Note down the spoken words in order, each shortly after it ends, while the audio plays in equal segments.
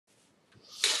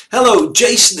Hello,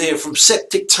 Jason here from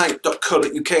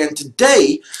septictank.co.uk, and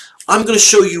today I'm going to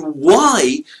show you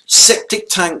why septic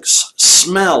tanks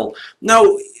smell. Now,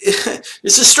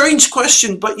 it's a strange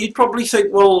question, but you'd probably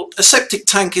think, well, a septic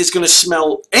tank is going to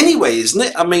smell anyway, isn't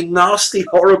it? I mean, nasty,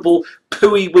 horrible,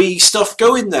 pooey-wee stuff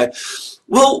go in there.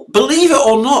 Well, believe it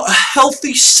or not, a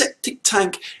healthy septic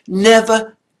tank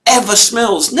never, ever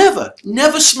smells. Never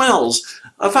smells.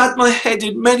 I've had my head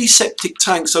in many septic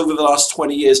tanks over the last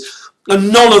 20 years.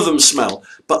 And none of them smell.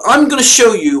 But I'm going to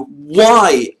show you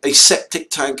why a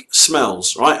septic tank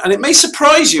smells, right? And it may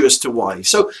surprise you as to why.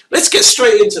 So let's get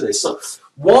straight into this. So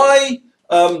why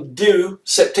do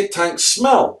septic tanks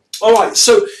smell? All right,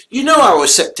 so you know how a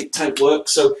septic tank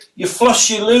works. So you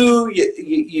flush your loo,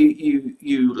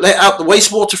 you let out the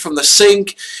wastewater from the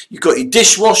sink, you've got your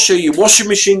dishwasher, your washing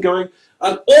machine going,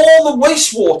 and all the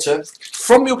wastewater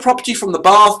from your property, from the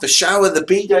bath, the shower, the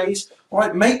bidets,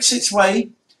 right, makes its way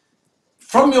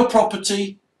from your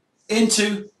property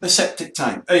into the septic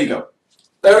tank. There you go.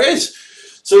 There it is.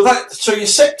 So your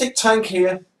septic tank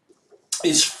here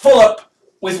is full up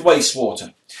with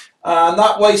wastewater, and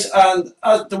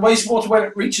the wastewater, when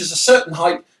it reaches a certain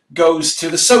height, goes to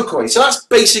the soakaway. So that's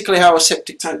basically how a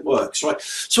septic tank works, right?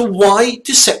 So why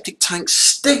do septic tanks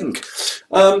stink?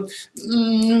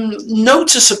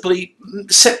 Noticeably,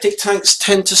 septic tanks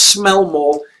tend to smell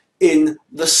more in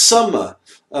the summer.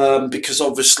 Because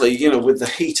obviously, you know, with the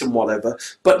heat and whatever.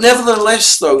 But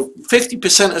nevertheless, though,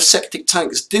 50% of septic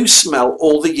tanks do smell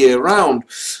all the year round.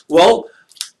 Well,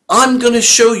 I'm going to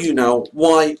show you now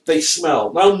why they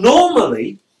smell. Now,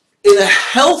 normally, in a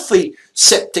healthy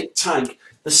septic tank,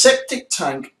 the septic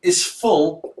tank is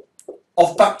full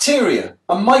of bacteria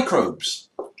and microbes,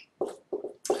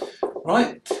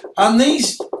 right? And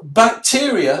these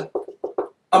bacteria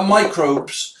and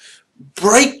microbes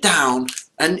break down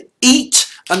and eat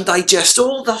and digest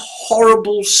all the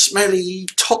horrible, smelly,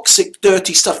 toxic,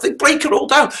 dirty stuff. They break it all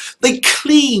down. They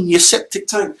clean your septic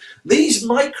tank. These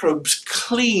microbes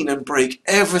clean and break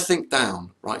everything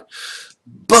down, right?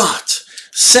 But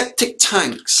septic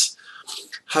tanks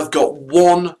have got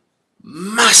one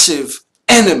massive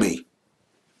enemy.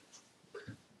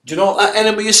 Do you know what that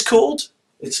enemy is called?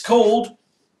 It's called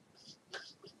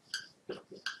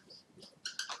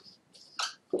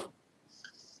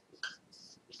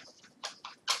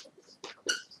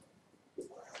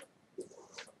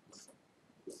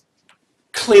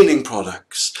cleaning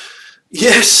products.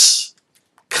 Yes,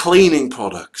 cleaning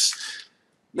products.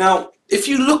 Now, if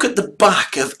you look at the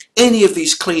back of any of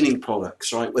these cleaning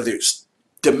products, right, whether it's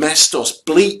Domestos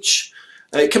bleach,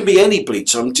 it can be any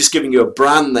bleach. I'm just giving you a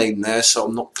brand name there, so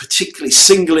I'm not particularly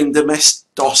singling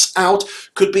Domestos out.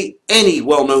 Could be any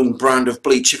well-known brand of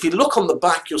bleach. If you look on the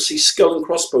back, you'll see skull and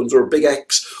crossbones or a big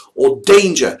X or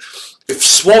danger. If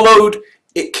swallowed,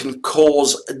 it can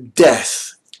cause death.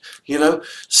 You know,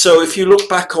 so if you look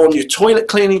back on your toilet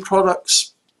cleaning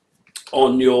products,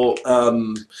 on your,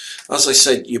 as I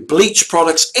said, your bleach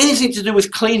products, anything to do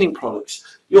with cleaning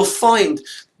products, you'll find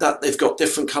that they've got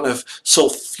different kind of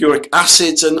sulfuric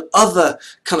acids and other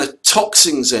kind of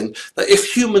toxins in that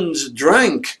if humans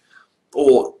drank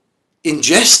or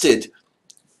ingested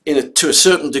to a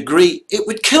certain degree, it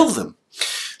would kill them.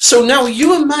 So now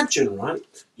you imagine, right,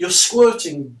 you're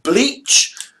squirting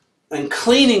bleach and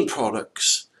cleaning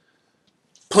products,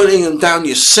 putting them down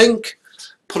your sink,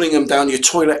 putting them down your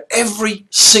toilet every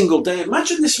single day.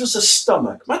 Imagine this was a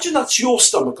stomach. Imagine that's your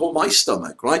stomach or my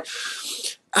stomach, right?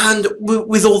 And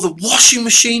with all the washing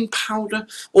machine powder,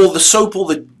 all the soap, all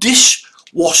the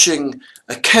dishwashing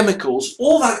chemicals,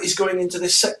 all that is going into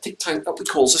this septic tank that we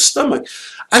call a stomach.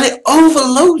 And it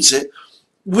overloads it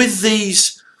with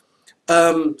these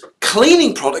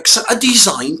cleaning products that are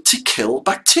designed to kill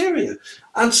bacteria.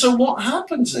 And so what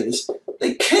happens is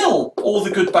they kill all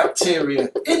the good bacteria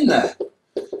in there.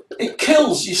 It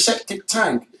kills your septic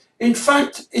tank. In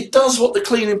fact, it does what the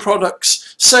cleaning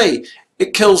products say.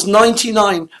 It kills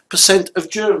 99% of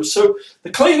germs. So the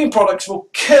cleaning products will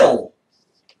kill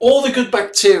all the good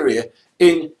bacteria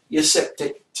in your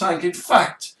septic tank. In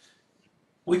fact,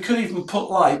 we could even put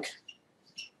like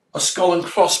a skull and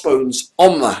crossbones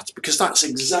on that, because that's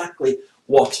exactly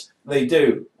what they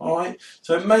do. All right,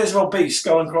 so it may as well be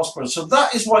skull and crossbones. So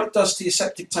that is what it does to your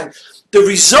septic tank. The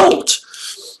result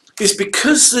is,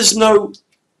 because there's no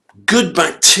good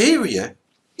bacteria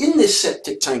in this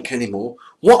septic tank anymore,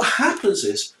 what happens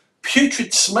is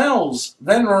putrid smells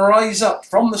then rise up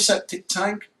from the septic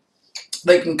tank.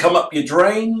 They can come up your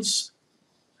drains,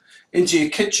 into your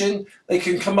kitchen. They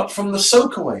can come up from the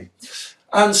soakaway.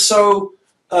 And so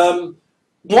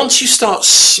once you start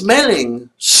smelling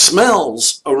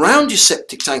smells around your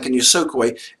septic tank and your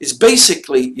soakaway, it's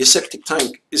basically your septic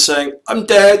tank is saying, I'm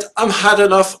dead, I'm had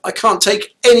enough, I can't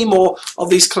take any more of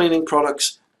these cleaning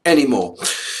products anymore.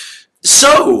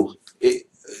 So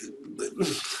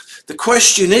the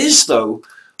question is though,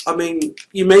 I mean,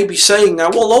 you may be saying now,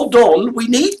 well, hold on, we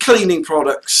need cleaning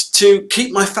products to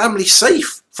keep my family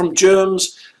safe from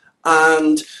germs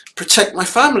and protect my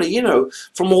family, you know,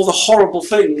 from all the horrible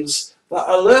things that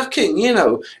are lurking, you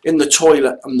know, in the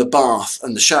toilet and the bath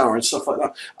and the shower and stuff like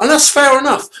that. And that's fair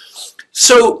enough.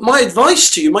 So my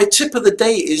advice to you, my tip of the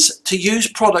day is to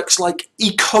use products like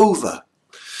Ecova.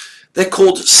 They're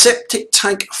called septic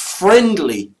tank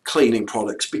friendly cleaning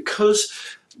products because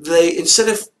they, instead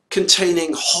of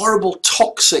containing horrible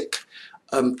toxic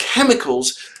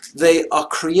chemicals, they are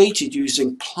created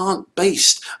using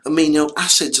plant-based amino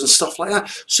acids and stuff like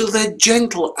that. So they're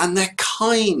gentle and they're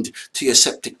kind to your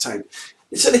septic tank.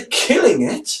 Instead of killing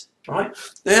it, right,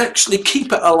 they actually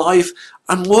keep it alive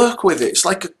and work with it. It's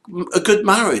like a good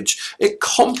marriage. It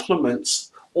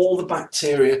complements all the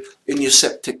bacteria in your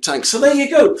septic tank. So there you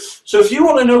go. So if you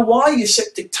want to know why your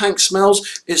septic tank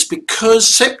smells, it's because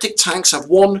septic tanks have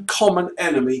one common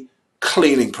enemy: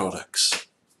 cleaning products.